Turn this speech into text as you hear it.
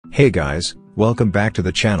Hey guys, welcome back to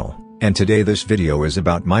the channel, and today this video is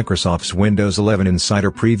about Microsoft's Windows 11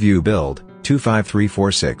 Insider Preview build,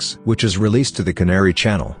 25346, which is released to the Canary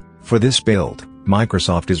channel. For this build,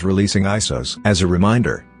 Microsoft is releasing ISOs. As a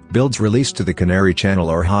reminder, builds released to the Canary channel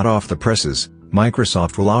are hot off the presses.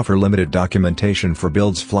 Microsoft will offer limited documentation for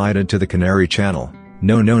builds flighted to the Canary channel.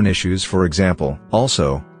 No known issues, for example.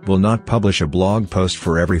 Also, will not publish a blog post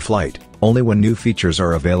for every flight, only when new features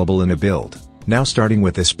are available in a build. Now starting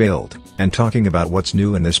with this build, and talking about what's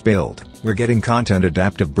new in this build, we're getting Content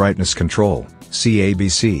Adaptive Brightness Control,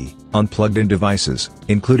 CABC, on plugged-in devices,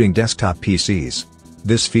 including desktop PCs.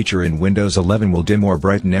 This feature in Windows 11 will dim or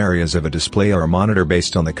brighten areas of a display or a monitor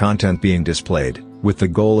based on the content being displayed, with the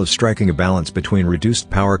goal of striking a balance between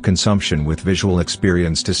reduced power consumption with visual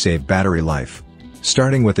experience to save battery life.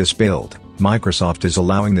 Starting with this build, Microsoft is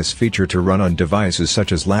allowing this feature to run on devices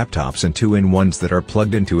such as laptops and 2-in-1s that are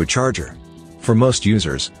plugged into a charger. For most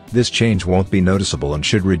users, this change won't be noticeable and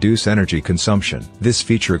should reduce energy consumption. This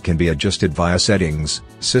feature can be adjusted via Settings,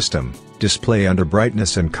 System, Display under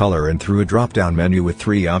Brightness and Color and through a drop-down menu with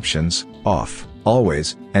 3 options: Off,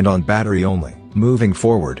 Always, and On Battery Only. Moving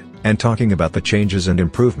forward, and talking about the changes and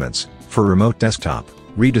improvements, for Remote Desktop,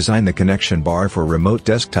 redesign the connection bar for remote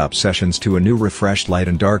desktop sessions to a new refreshed light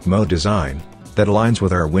and dark mode design that aligns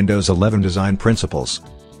with our Windows 11 design principles.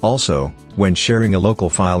 Also, when sharing a local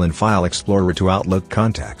file in File Explorer to Outlook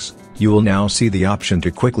contacts, you will now see the option to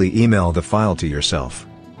quickly email the file to yourself.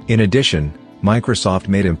 In addition, Microsoft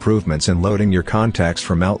made improvements in loading your contacts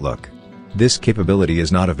from Outlook. This capability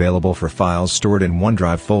is not available for files stored in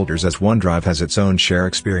OneDrive folders, as OneDrive has its own share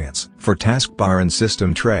experience. For Taskbar and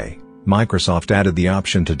System Tray, Microsoft added the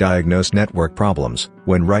option to diagnose network problems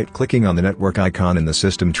when right-clicking on the network icon in the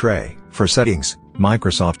system tray. For settings,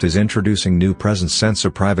 Microsoft is introducing new presence sensor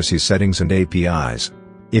privacy settings and APIs.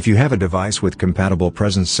 If you have a device with compatible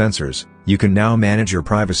presence sensors, you can now manage your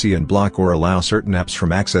privacy and block or allow certain apps from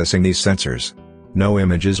accessing these sensors. No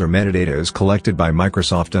images or metadata is collected by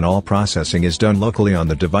Microsoft and all processing is done locally on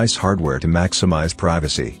the device hardware to maximize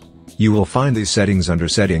privacy. You will find these settings under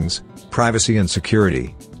Settings, Privacy and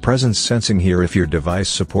Security, Presence Sensing here if your device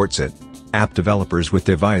supports it. App developers with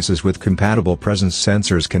devices with compatible presence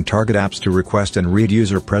sensors can target apps to request and read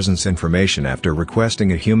user presence information after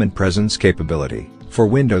requesting a human presence capability. For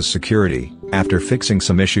Windows security, after fixing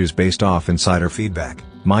some issues based off insider feedback,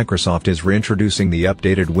 Microsoft is reintroducing the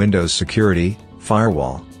updated Windows Security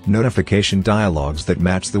Firewall notification dialogues that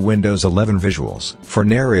match the Windows 11 visuals. For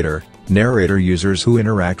Narrator users who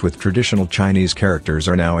interact with traditional Chinese characters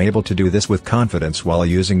are now able to do this with confidence while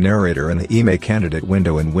using Narrator in the email candidate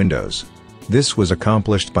window in Windows. This was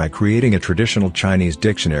accomplished by creating a traditional Chinese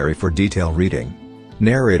dictionary for detail reading.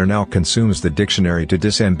 Narrator now consumes the dictionary to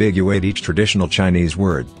disambiguate each traditional Chinese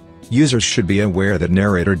word. Users should be aware that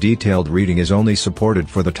Narrator detailed reading is only supported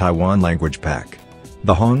for the Taiwan language pack.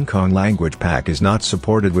 The Hong Kong language pack is not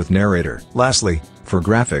supported with Narrator. Lastly, for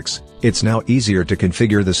graphics, it's now easier to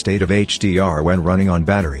configure the state of HDR when running on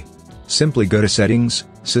battery. Simply go to Settings,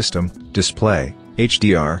 System, Display,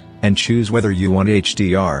 HDR, and choose whether you want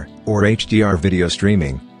HDR, or HDR video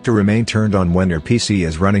streaming, to remain turned on when your PC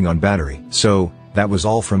is running on battery. So, that was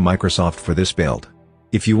all from Microsoft for this build.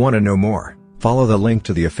 If you want to know more, follow the link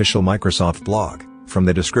to the official Microsoft blog, from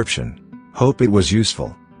the description. Hope it was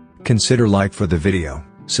useful. Consider like for the video,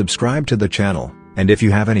 subscribe to the channel, and if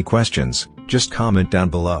you have any questions, just comment down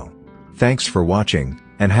below. Thanks for watching,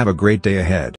 and have a great day ahead.